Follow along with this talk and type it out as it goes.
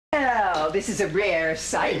Well, this is a rare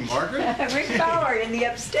sight. Hey, Margaret. Rick Bauer in the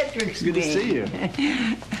obstetrics Good to wing. see you.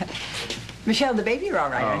 Michelle, the baby are all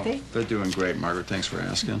right, aren't they? They're doing great, Margaret. Thanks for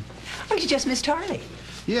asking. Oh, you just missed Harley.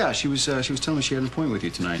 Yeah, she was telling me she had an appointment with you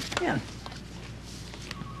tonight. Yeah.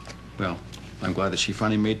 Well, I'm glad that she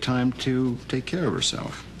finally made time to take care of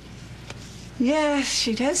herself. Yes,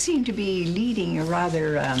 she does seem to be leading a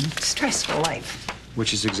rather stressful life.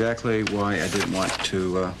 Which is exactly why I didn't want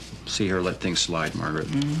to see her let things slide, Margaret.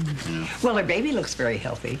 You know. Well, her baby looks very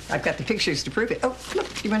healthy. I've got the pictures to prove it. Oh,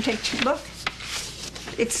 look, you want to take a look?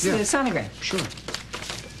 It's the sonogram. Sure.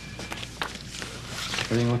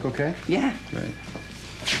 Everything look okay? Yeah. Great.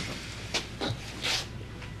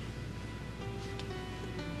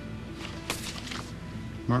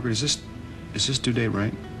 Margaret, is this due date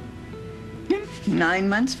right? Yeah, 9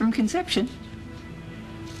 months from conception.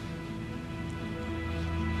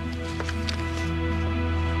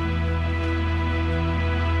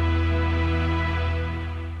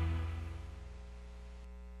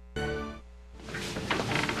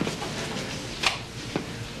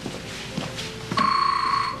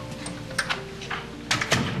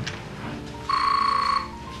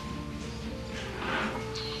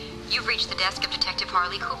 You've reached the desk of Detective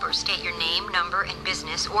Harley Cooper. State your name, number, and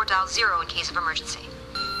business, or dial 0 in case of emergency.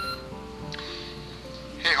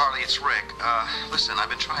 Hey, Harley, it's Rick. Listen, I've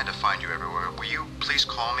been trying to find you everywhere. Will you please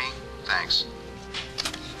call me? Thanks.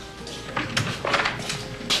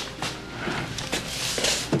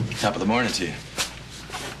 Top of the morning to you.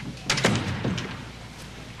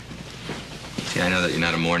 See, I know that you're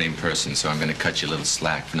not a morning person, so I'm going to cut you a little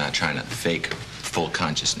slack for not trying to fake full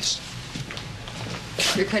consciousness.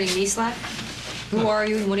 You're cutting me slack? Who are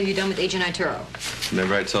you and what have you done with Agent Ituro?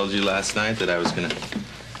 Remember I told you last night that I was going to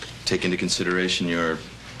take into consideration your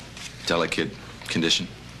delicate condition?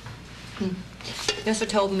 You also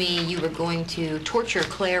told me you were going to torture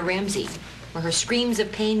Claire Ramsey. Were her screams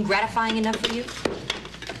of pain gratifying enough for you?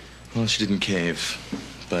 Well, she didn't cave,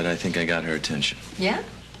 but I think I got her attention. Yeah?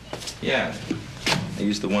 Yeah. I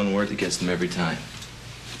used the one word that gets them every time.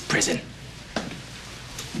 Prison.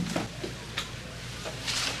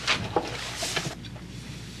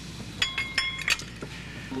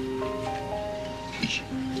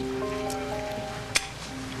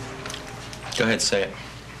 Go ahead, say it.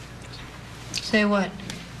 Say what?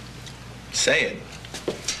 Say it.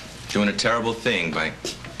 Doing a terrible thing by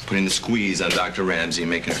putting the squeeze on Dr. Ramsey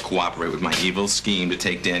and making her cooperate with my evil scheme to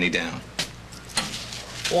take Danny down.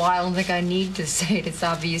 Well, I don't think I need to say it. It's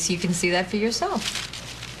obvious you can see that for yourself.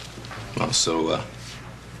 Well, so,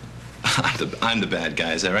 I'm the bad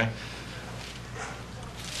guy, is that right?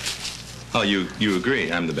 Oh, you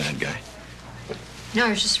agree I'm the bad guy? No, I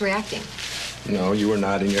was just reacting. No, you were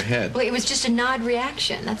nodding your head. Well, it was just a nod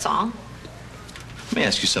reaction, that's all. Let me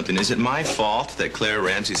ask you something. Is it my fault that Claire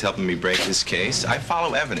Ramsey's helping me break this case? I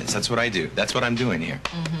follow evidence. That's what I do. That's what I'm doing here.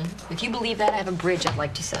 Mm-hmm. If you believe that, I have a bridge I'd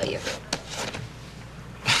like to sell you.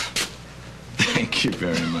 Thank you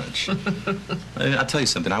very much. I'll tell you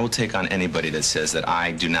something. I will take on anybody that says that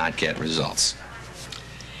I do not get results.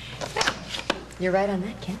 You're right on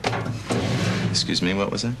that, Ken. Excuse me,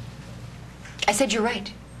 what was that? I said you're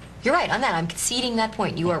right. You're right on that. I'm conceding that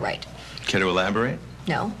point. You are right. Care to elaborate?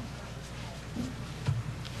 No.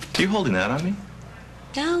 Are you holding that on me?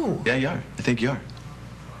 No. Yeah, you are. I think you are.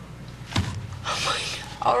 Oh, my God.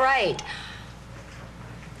 All right.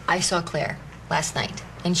 I saw Claire last night,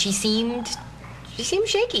 and she seemed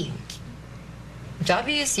shaky. It's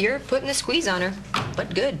obvious you're putting the squeeze on her,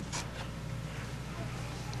 but good.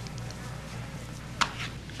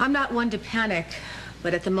 I'm not one to panic,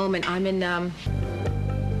 but at the moment I'm in,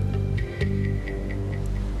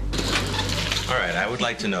 All right, I would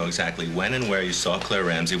like to know exactly when and where you saw Claire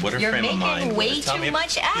Ramsey, what her frame of mind You're was. making way Tell me too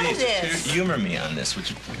much out of please, this. Humor me on this, would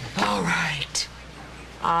you? All right.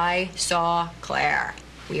 I saw Claire.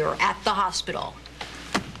 We were at the hospital.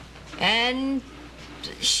 And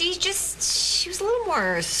she was a little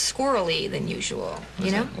more squirrely than usual,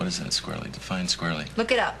 you know? What is that, squirrely? Define squirrely.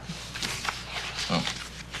 Look it up. Oh.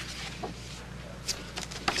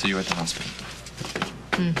 So you were at the hospital?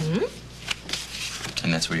 Mm-hmm.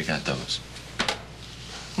 And that's where you got those?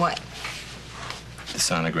 What? The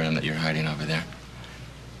sonogram that you're hiding over there.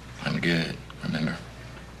 I'm good, remember?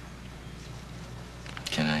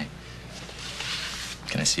 Can I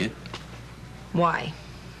see it? Why?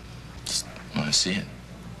 Just want to see it.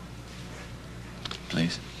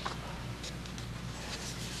 Please.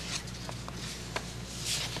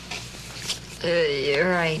 You're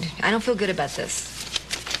right. I don't feel good about this.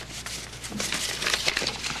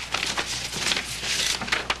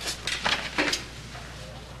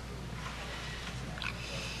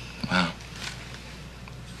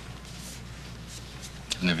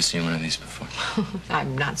 I've never seen one of these before.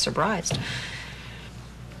 I'm not surprised.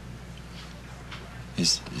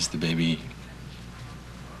 Is the baby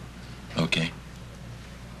okay?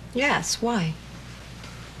 Yes, why?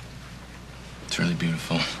 It's really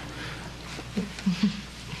beautiful.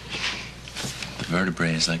 The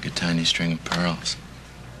vertebrae is like a tiny string of pearls.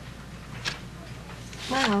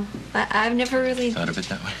 Wow. I've never really... Thought of it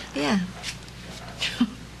that way? Yeah.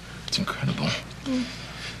 It's incredible.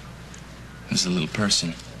 There's a little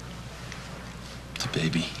person. It's a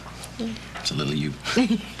baby. It's a little you.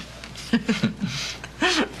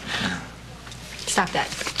 Stop that.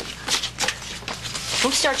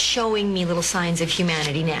 Don't start showing me little signs of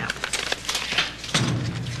humanity now.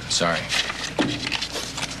 Sorry.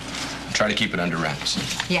 I'll try to keep it under wraps.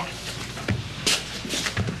 Yeah.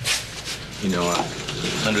 You know,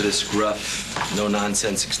 under this gruff,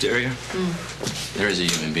 no-nonsense exterior, there is a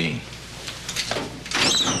human being.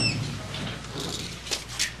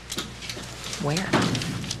 Where?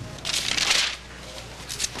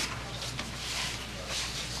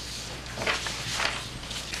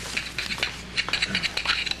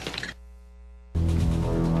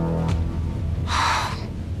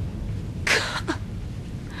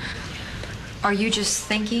 Are you just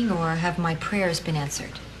thinking, or have my prayers been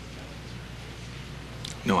answered?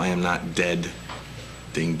 No, I am not dead,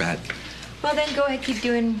 dingbat. Well, then go ahead, keep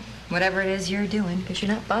doing whatever it is you're doing, because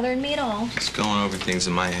you're not bothering me at all. Just going over things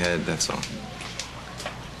in my head, that's all.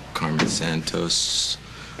 Carmen Santos,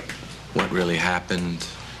 what really happened?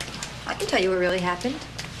 I can tell you what really happened.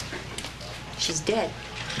 She's dead.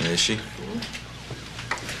 Is she?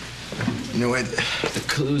 You know what? The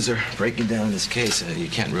clues are breaking down in this case. You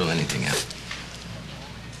can't rule anything out.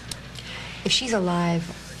 If she's alive,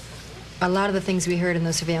 a lot of the things we heard in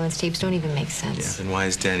those surveillance tapes don't even make sense. Yeah, then why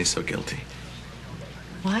is Danny so guilty?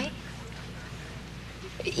 Why?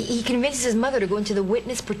 He convinces his mother to go into the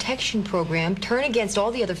witness protection program, turn against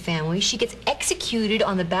all the other families. She gets executed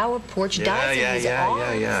on the Bower porch, dies in his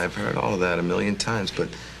arms. Yeah. I've heard all of that a million times, but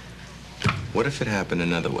what if it happened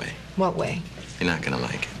another way? What way? You're not gonna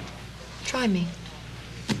like it. Try me.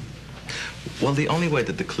 Well, the only way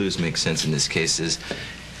that the clues make sense in this case is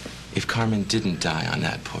if Carmen didn't die on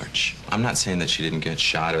that porch. I'm not saying that she didn't get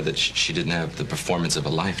shot or that she didn't have the performance of a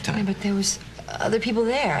lifetime. Yeah, but there was other people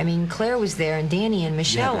there. I mean, Claire was there, and Danny and Yeah,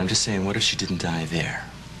 Michelle. but I'm just saying, what if she didn't die there?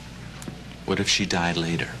 What if she died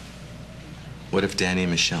later? What if Danny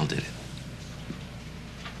and Michelle did it?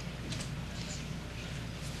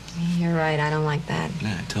 You're right, I don't like that.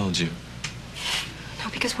 Yeah, I told you. No,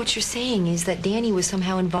 because what you're saying is that Danny was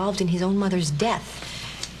somehow involved in his own mother's death.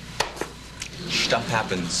 Stuff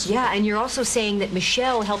happens. Yeah, and you're also saying that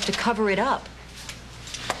Michelle helped to cover it up.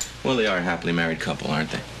 Well, they are a happily married couple,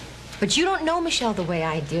 aren't they? But you don't know Michelle the way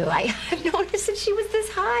I do. I've noticed that she was this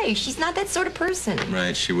high. She's not that sort of person.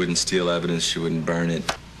 Right, she wouldn't steal evidence, she wouldn't burn it.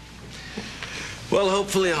 Well,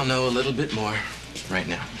 hopefully I'll know a little bit more right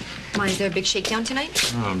now. Why, is there a big shakedown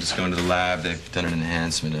tonight? Oh, I'm just going to the lab. They've done an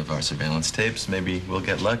enhancement of our surveillance tapes. Maybe we'll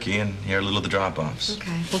get lucky and hear a little of the drop-offs.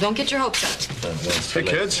 Okay. Well, don't get your hopes up. Hey,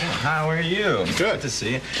 kids. How are you? Good To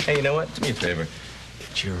see you. Hey, you know what? Do me a favor.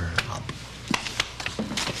 Cheer her up.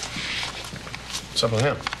 What's up with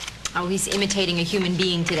him? Oh, he's imitating a human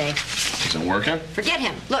being today. Is it working? Forget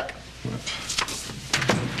him. Look.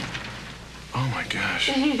 Oh, my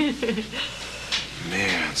gosh.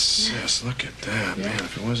 Man, sis, look at that. Man,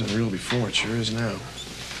 if it wasn't real before, it sure is now.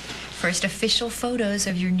 First official photos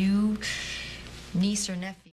of your new niece or nephew.